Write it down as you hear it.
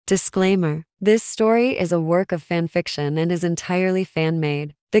Disclaimer: this story is a work of fanfiction and is entirely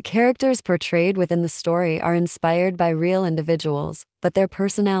fan-made. The characters portrayed within the story are inspired by real individuals, but their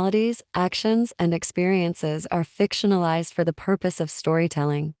personalities, actions, and experiences are fictionalized for the purpose of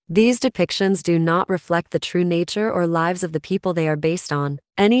storytelling. These depictions do not reflect the true nature or lives of the people they are based on.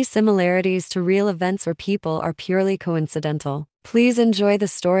 Any similarities to real events or people are purely coincidental. Please enjoy the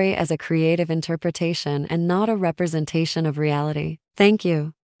story as a creative interpretation and not a representation of reality. Thank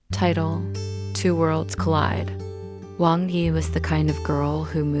you. Title: Two Worlds Collide. Wang Yi was the kind of girl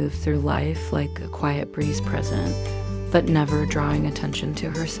who moved through life like a quiet breeze present, but never drawing attention to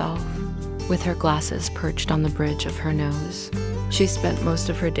herself. With her glasses perched on the bridge of her nose, she spent most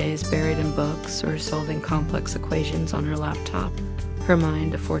of her days buried in books or solving complex equations on her laptop, her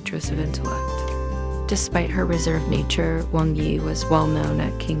mind a fortress of intellect. Despite her reserved nature, Wang Yi was well known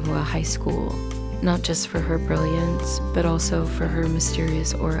at SQHY High School, not just for her brilliance, but also for her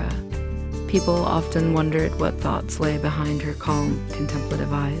mysterious aura. People often wondered what thoughts lay behind her calm,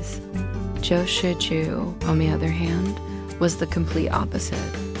 contemplative eyes. Zhou, on the other hand, was the complete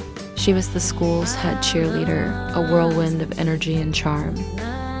opposite. She was the school's head cheerleader, a whirlwind of energy and charm,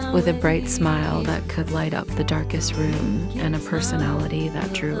 with a bright smile that could light up the darkest room and a personality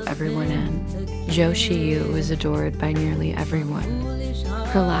that drew everyone in. Zhou was adored by nearly everyone.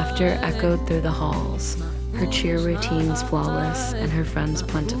 Her laughter echoed through the halls, her cheer routines flawless, and her friends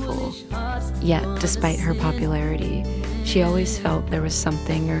plentiful. Yet, despite her popularity, she always felt there was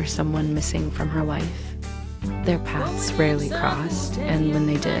something or someone missing from her life. Their paths rarely crossed, and when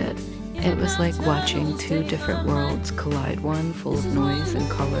they did, it was like watching two different worlds collide, one full of noise and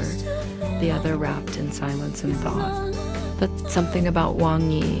color, the other wrapped in silence and thought. But something about Wang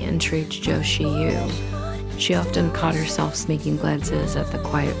Yi intrigued Zhou. She often caught herself sneaking glances at the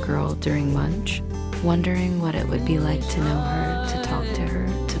quiet girl during lunch, wondering what it would be like to know her, to talk to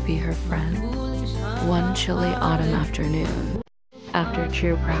her, to be her friend. One chilly autumn afternoon, after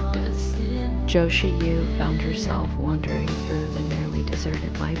cheer practice, Zhou found herself wandering through the nearly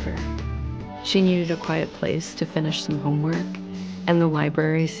deserted library. She needed a quiet place to finish some homework, and the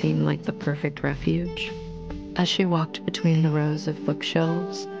library seemed like the perfect refuge. As she walked between the rows of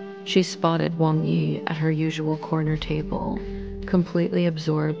bookshelves, she spotted Wang Yi at her usual corner table, completely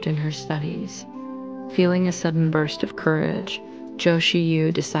absorbed in her studies. Feeling a sudden burst of courage,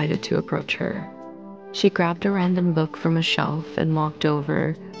 Zhou decided to approach her. She grabbed a random book from a shelf and walked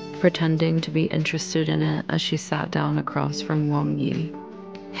over, pretending to be interested in it as she sat down across from Wang Yi.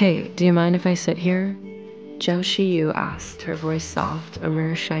 "Hey, do you mind if I sit here?" Zhou asked, her voice soft, a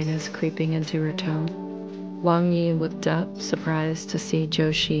rare shyness creeping into her tone. Wang Yi looked up, surprised to see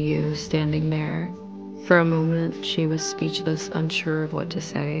Zhou standing there. For a moment, she was speechless, unsure of what to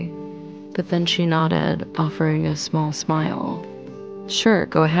say. But then she nodded, offering a small smile. "Sure,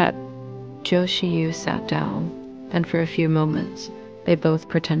 go ahead." Zhou sat down, and for a few moments, they both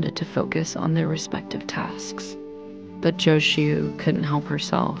pretended to focus on their respective tasks. But Zhou couldn't help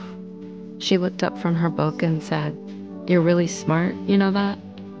herself. She looked up from her book and said, "You're really smart, you know that?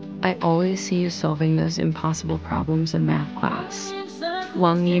 I always see you solving those impossible problems in math class."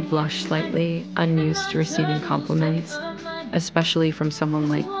 Wang Yi blushed slightly, unused to receiving compliments, especially from someone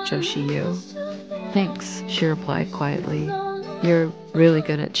like Zhou. "Thanks," she replied quietly. "You're really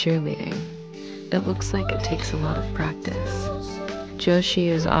good at cheerleading. It looks like it takes a lot of practice."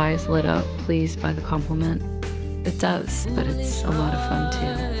 Zhou's eyes lit up, pleased by the compliment. "It does, but it's a lot of fun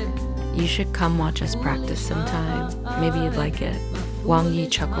too. You should come watch us practice sometime. Maybe you'd like it." Wang Yi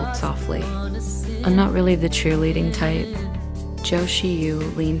chuckled softly. "I'm not really the cheerleading type."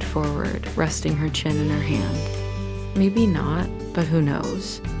 Zhou leaned forward, resting her chin in her hand. "Maybe not, but who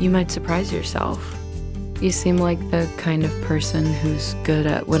knows? You might surprise yourself. You seem like the kind of person who's good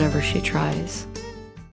at whatever she tries."